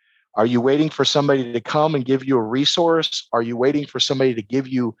 Are you waiting for somebody to come and give you a resource? Are you waiting for somebody to give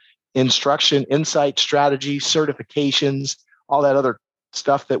you instruction, insight, strategy, certifications, all that other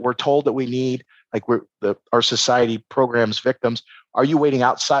stuff that we're told that we need, like our society programs victims? Are you waiting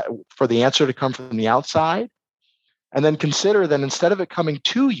outside for the answer to come from the outside? And then consider that instead of it coming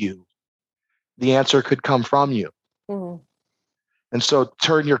to you, the answer could come from you. Mm-hmm. And so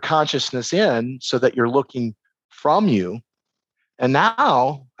turn your consciousness in so that you're looking from you. And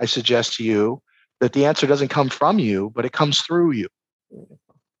now I suggest to you that the answer doesn't come from you, but it comes through you.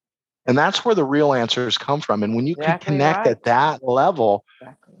 And that's where the real answers come from. And when you can connect at that level,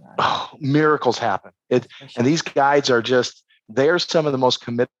 miracles happen. And these guides are they're some of the most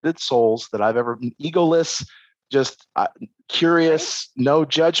committed souls that I've ever been. Egoless, just curious, no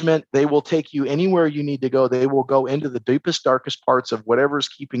judgment. They will take you anywhere you need to go. They will go into the deepest, darkest parts of whatever's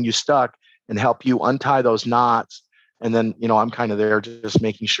keeping you stuck and help you untie those knots. And then, I'm kind of there just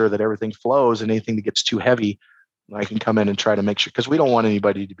making sure that everything flows, and anything that gets too heavy, I can come in and try to make sure, because we don't want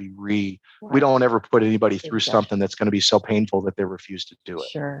anybody to be we don't ever put anybody through something that's going to be so painful that they refuse to do it.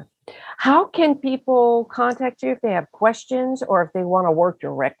 Sure. How can people contact you if they have questions, or if they want to work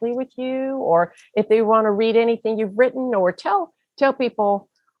directly with you, or if they want to read anything you've written, or tell people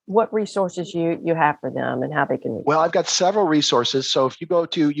what resources you have for them and how they can read? Well, I've got several resources. So if you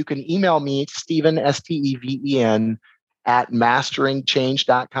can email me, Steven, Steven, at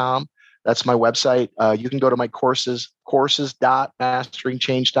masteringchange.com. That's my website. You can go to my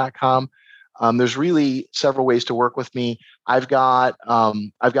courses.masteringchange.com. There's really several ways to work with me. I've got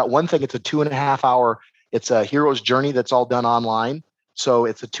one thing. It's a 2.5 hour. It's a hero's journey that's all done online. So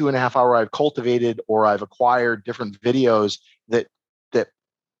it's a 2.5 hour. I've cultivated or I've acquired different videos that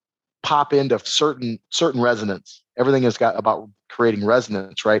pop into certain resonance. Everything has got about creating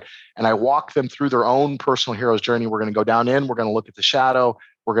resonance, right? And I walk them through their own personal hero's journey. We're going to go down in. We're going to look at the shadow.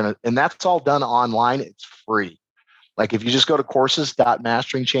 And that's all done online. It's free. Like if you just go to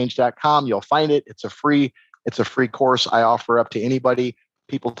courses.masteringchange.com, you'll find it. It's a free course I offer up to anybody.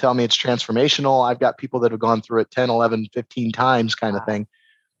 People tell me it's transformational. I've got people that have gone through it 10, 11, 15 times kind of thing.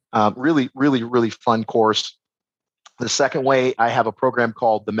 Really, really, really fun course. The second way, I have a program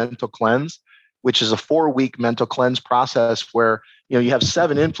called the Mental Cleanse, which is a 4-week mental cleanse process where you have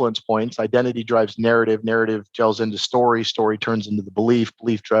 7 influence points. Identity drives narrative, narrative gels into story, story turns into the belief,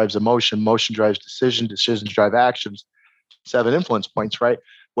 belief drives emotion, motion drives decision, decisions drive actions. 7 influence points, right?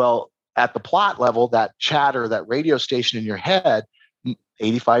 Well, at the plot level, that chatter, that radio station in your head,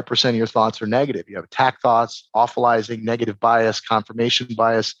 85% of your thoughts are negative. You have attack thoughts, awfulizing, negative bias, confirmation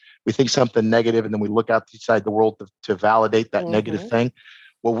bias. We think something negative and then we look outside the world to validate that negative thing.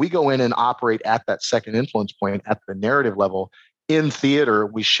 Well, we go in and operate at that second influence point at the narrative level. In theater,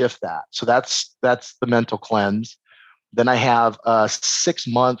 we shift that. So that's the mental cleanse. Then I have a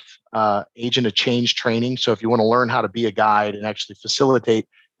 6-month agent of change training. So if you want to learn how to be a guide and actually facilitate,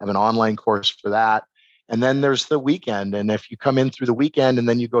 I have an online course for that. And then there's the weekend. And if you come in through the weekend and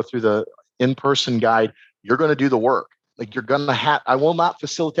then you go through the in-person guide, you're going to do the work. Like you're going to have, I will not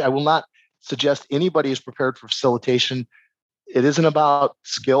facilitate. I will not suggest anybody is prepared for facilitation. It isn't about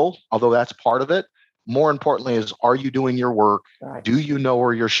skill, although that's part of it. More importantly is, are you doing your work? Right. Do you know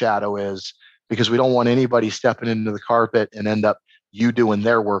where your shadow is? Because we don't want anybody stepping into the carpet and end up you doing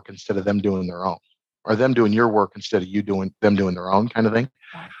their work instead of them doing their own, or them doing your work instead of them doing their own kind of thing.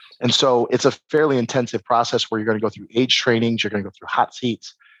 Right. And so it's a fairly intensive process where you're going to go through age trainings, you're going to go through hot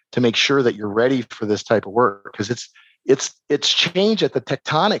seats to make sure that you're ready for this type of work, because it's change at the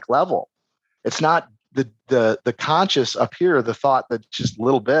tectonic level. It's not the conscious up here, the thought that just a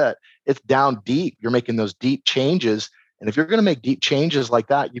little bit. It's down deep. You're making those deep changes. And if you're going to make deep changes like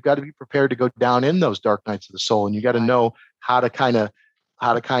that, you've got to be prepared to go down in those dark nights of the soul. And you got to know how to kind of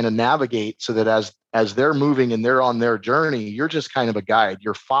navigate so that as they're moving and they're on their journey, you're just kind of a guide.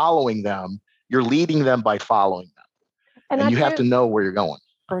 You're following them. You're leading them by following them. And you have to know where you're going.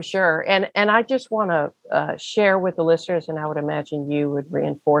 For sure. And I just want to share with the listeners, and I would imagine you would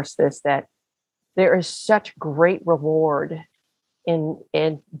reinforce this, that there is such great reward in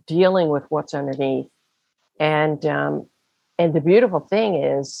dealing with what's underneath. And the beautiful thing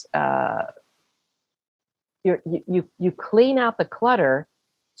is you clean out the clutter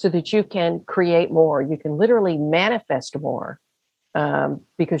so that you can create more. You can literally manifest more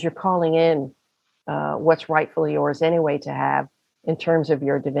because you're calling in what's rightfully yours anyway to have in terms of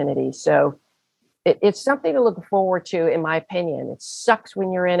your divinity. So it's something to look forward to, in my opinion. It sucks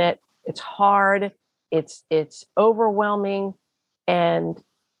when you're in it. It's hard. It's overwhelming. And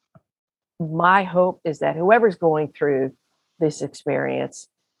my hope is that whoever's going through this experience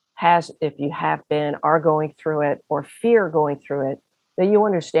if you have been, are going through it, or fear going through it, that you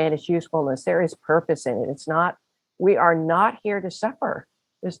understand its usefulness. There is purpose in it. We are not here to suffer.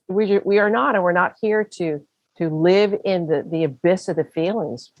 We are not, and we're not here to live in the abyss of the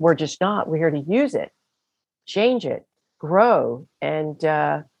feelings. We're just not. We're here to use it, change it, grow, and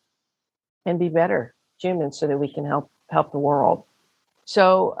be better humans so that we can help the world.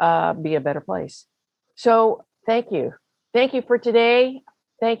 So be a better place. So thank you. Thank you for today.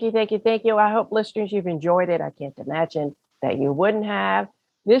 Thank you. I hope listeners, you've enjoyed it. I can't imagine that you wouldn't have.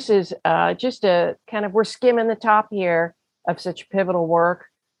 This is just a kind of, we're skimming the top here of such pivotal work.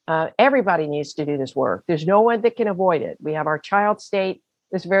 Everybody needs to do this work. There's no one that can avoid it. We have our child state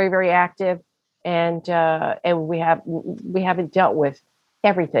that's very, very active, and we haven't dealt with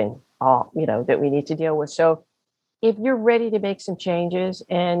everything that we need to deal with. So if you're ready to make some changes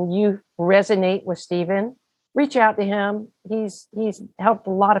and you resonate with Stephen, reach out to him. He's helped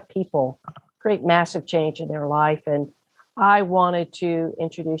a lot of people create massive change in their life, and I wanted to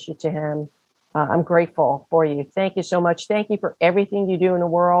introduce you to him. I'm grateful for you. Thank you so much. Thank you for everything you do in the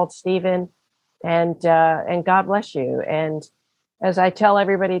world, Stephen, and God bless you. And as I tell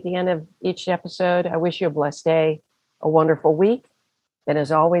everybody at the end of each episode, I wish you a blessed day, a wonderful week, and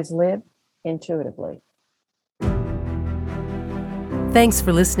as always, live intuitively. Thanks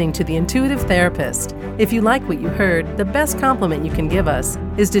for listening to The Intuitive Therapist. If you like what you heard, the best compliment you can give us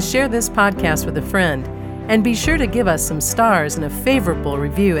is to share this podcast with a friend. And be sure to give us some stars and a favorable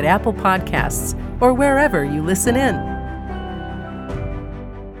review at Apple Podcasts or wherever you listen in.